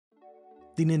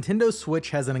The Nintendo Switch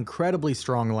has an incredibly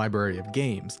strong library of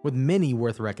games, with many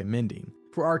worth recommending.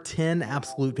 For our 10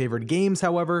 absolute favorite games,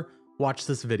 however, watch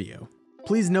this video.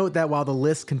 Please note that while the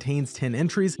list contains 10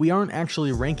 entries, we aren't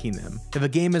actually ranking them. If a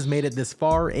game has made it this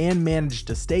far and managed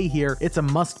to stay here, it's a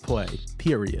must play,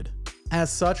 period.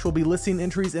 As such, we'll be listing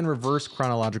entries in reverse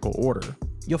chronological order.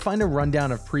 You'll find a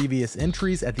rundown of previous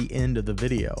entries at the end of the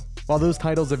video. While those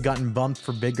titles have gotten bumped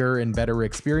for bigger and better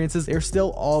experiences, they're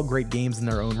still all great games in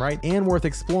their own right and worth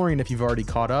exploring if you've already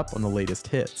caught up on the latest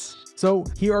hits. So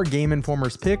here are Game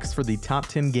Informer's picks for the top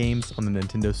 10 games on the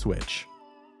Nintendo Switch.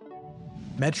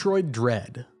 Metroid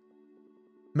Dread.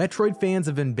 Metroid fans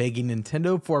have been begging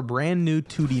Nintendo for a brand new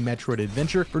 2D Metroid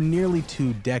adventure for nearly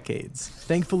 2 decades.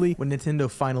 Thankfully, when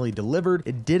Nintendo finally delivered,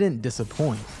 it didn't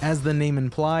disappoint. As the name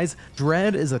implies,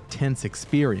 Dread is a tense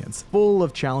experience, full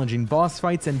of challenging boss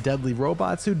fights and deadly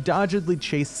robots who doggedly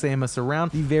chase Samus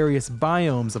around the various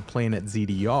biomes of planet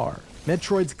ZDR.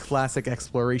 Metroid's classic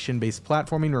exploration-based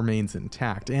platforming remains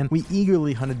intact, and we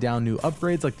eagerly hunted down new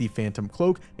upgrades like the Phantom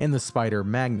Cloak and the Spider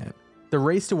Magnet. The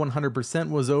race to 100%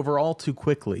 was over all too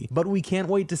quickly, but we can't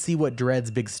wait to see what Dread's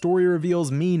big story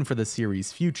reveals mean for the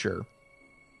series' future.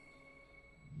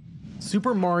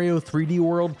 Super Mario 3D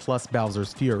World plus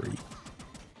Bowser's Fury.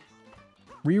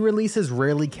 Re-releases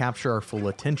rarely capture our full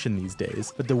attention these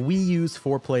days, but the Wii U's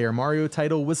 4-player Mario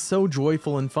title was so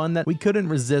joyful and fun that we couldn't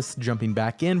resist jumping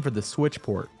back in for the Switch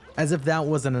port. As if that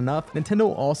wasn't enough,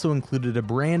 Nintendo also included a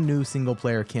brand new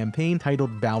single-player campaign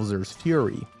titled Bowser's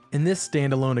Fury. In this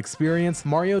standalone experience,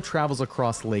 Mario travels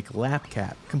across Lake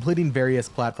Lapcat, completing various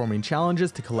platforming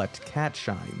challenges to collect cat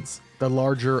shines. The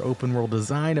larger open-world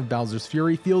design of Bowser's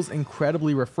Fury feels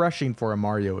incredibly refreshing for a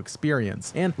Mario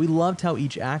experience, and we loved how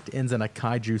each act ends in a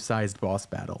kaiju-sized boss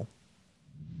battle.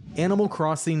 Animal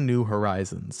Crossing: New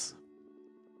Horizons.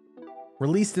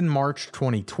 Released in March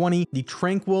 2020, the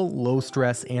tranquil,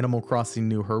 low-stress Animal Crossing: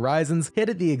 New Horizons hit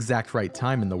at the exact right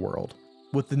time in the world.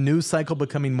 With the news cycle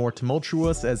becoming more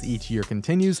tumultuous as each year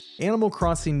continues, Animal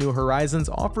Crossing: New Horizons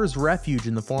offers refuge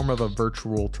in the form of a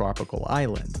virtual tropical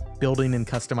island. Building and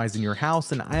customizing your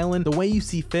house and island the way you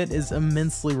see fit is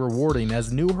immensely rewarding,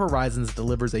 as New Horizons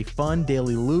delivers a fun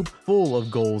daily loop full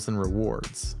of goals and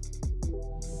rewards.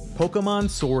 Pokemon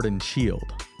Sword and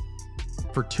Shield.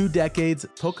 For 2 decades,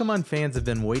 Pokemon fans have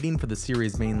been waiting for the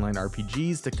series' mainline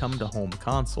RPGs to come to home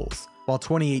consoles. While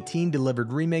 2018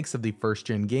 delivered remakes of the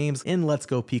first-gen games in Let's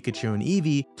Go Pikachu and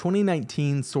Eevee,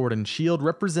 2019 Sword and Shield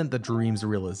represent the dream's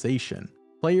realization.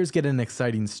 Players get an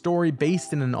exciting story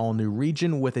based in an all-new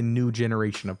region with a new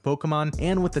generation of Pokemon,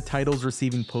 and with the titles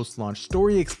receiving post-launch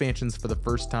story expansions for the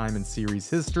first time in series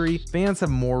history, fans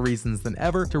have more reasons than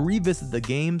ever to revisit the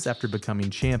games after becoming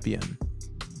champion.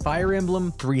 Fire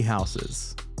Emblem: Three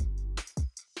Houses.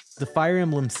 The Fire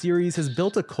Emblem series has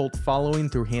built a cult following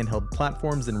through handheld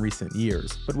platforms in recent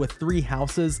years, but with Three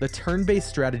Houses, the turn-based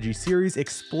strategy series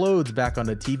explodes back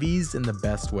onto TVs in the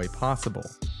best way possible.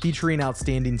 Featuring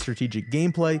outstanding strategic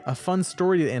gameplay, a fun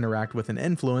story to interact with and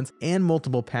influence, and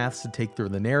multiple paths to take through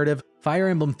the narrative, Fire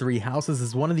Emblem Three Houses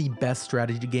is one of the best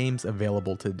strategy games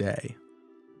available today.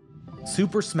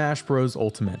 Super Smash Bros.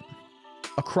 Ultimate.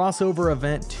 A crossover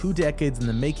event 2 decades in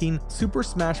the making, Super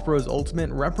Smash Bros. Ultimate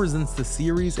represents the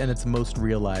series in its most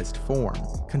realized form.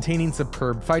 Containing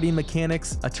superb fighting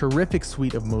mechanics, a terrific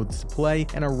suite of modes to play,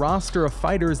 and a roster of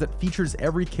fighters that features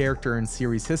every character in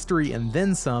series history and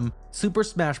then some, Super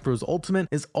Smash Bros. Ultimate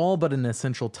is all but an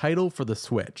essential title for the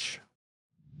Switch.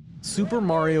 Super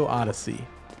Mario Odyssey.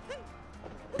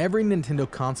 Every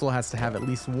Nintendo console has to have at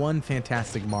least one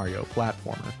fantastic Mario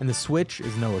platformer, and the Switch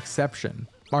is no exception.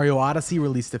 Mario Odyssey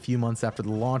released a few months after the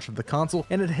launch of the console,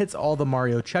 and it hits all the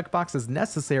Mario checkboxes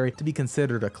necessary to be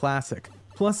considered a classic,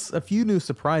 plus a few new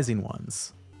surprising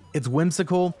ones. It's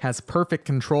whimsical, has perfect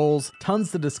controls,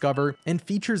 tons to discover, and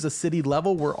features a city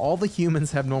level where all the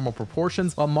humans have normal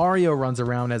proportions while Mario runs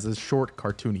around as his short,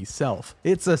 cartoony self.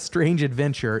 It's a strange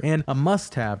adventure and a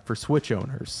must-have for Switch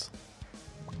owners.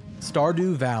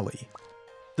 Stardew Valley.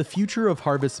 The future of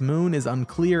Harvest Moon is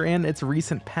unclear and its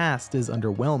recent past is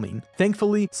underwhelming.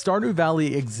 Thankfully, Stardew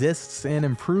Valley exists and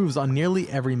improves on nearly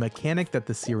every mechanic that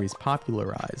the series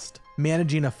popularized.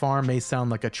 Managing a farm may sound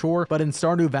like a chore, but in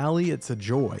Stardew Valley it's a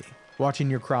joy.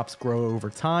 Watching your crops grow over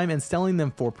time and selling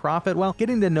them for profit while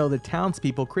getting to know the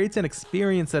townspeople creates an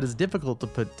experience that is difficult to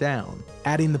put down.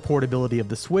 Adding the portability of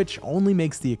the Switch only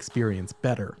makes the experience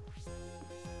better.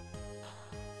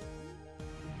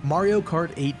 Mario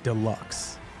Kart 8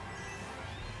 Deluxe.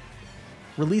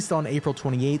 Released on April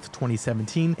 28,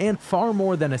 2017, and far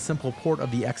more than a simple port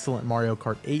of the excellent Mario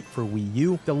Kart 8 for Wii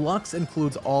U, Deluxe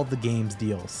includes all the game's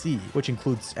DLC, which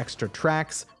includes extra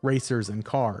tracks, racers, and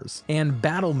cars, and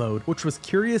Battle Mode, which was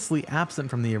curiously absent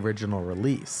from the original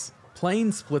release.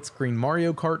 Playing split-screen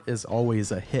Mario Kart is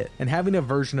always a hit, and having a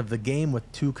version of the game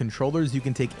with 2 controllers you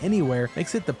can take anywhere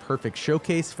makes it the perfect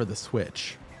showcase for the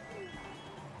Switch.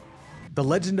 The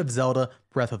Legend of Zelda: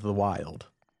 Breath of the Wild.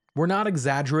 We're not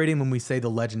exaggerating when we say The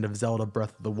Legend of Zelda: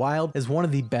 Breath of the Wild is one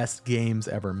of the best games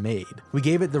ever made. We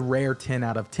gave it the rare 10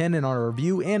 out of 10 in our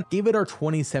review and gave it our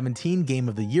 2017 Game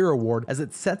of the Year award, as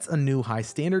it sets a new high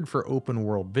standard for open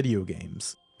world video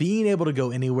games. Being able to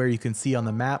go anywhere you can see on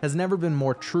the map has never been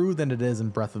more true than it is in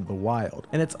Breath of the Wild,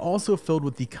 and it's also filled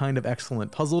with the kind of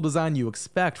excellent puzzle design you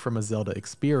expect from a Zelda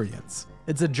experience.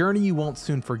 It's a journey you won't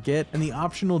soon forget, and the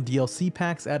optional DLC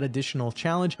packs add additional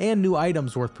challenge and new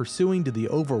items worth pursuing to the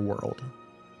overworld.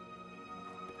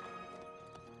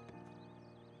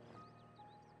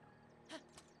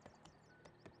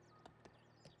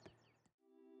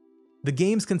 The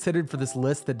games considered for this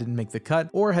list that didn't make the cut,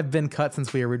 or have been cut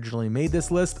since we originally made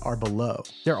this list, are below.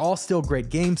 They're all still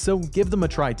great games, so give them a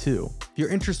try too. If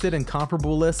you're interested in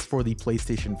comparable lists for the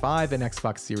PlayStation 5 and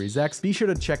Xbox Series X, be sure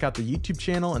to check out the YouTube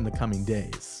channel in the coming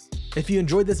days. If you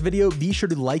enjoyed this video, be sure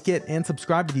to like it and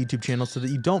subscribe to the YouTube channel so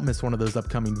that you don't miss one of those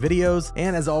upcoming videos.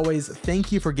 And as always,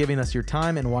 thank you for giving us your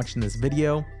time and watching this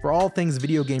video. For all things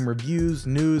video game reviews,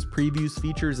 news, previews,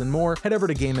 features, and more, head over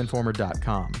to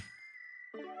GameInformer.com.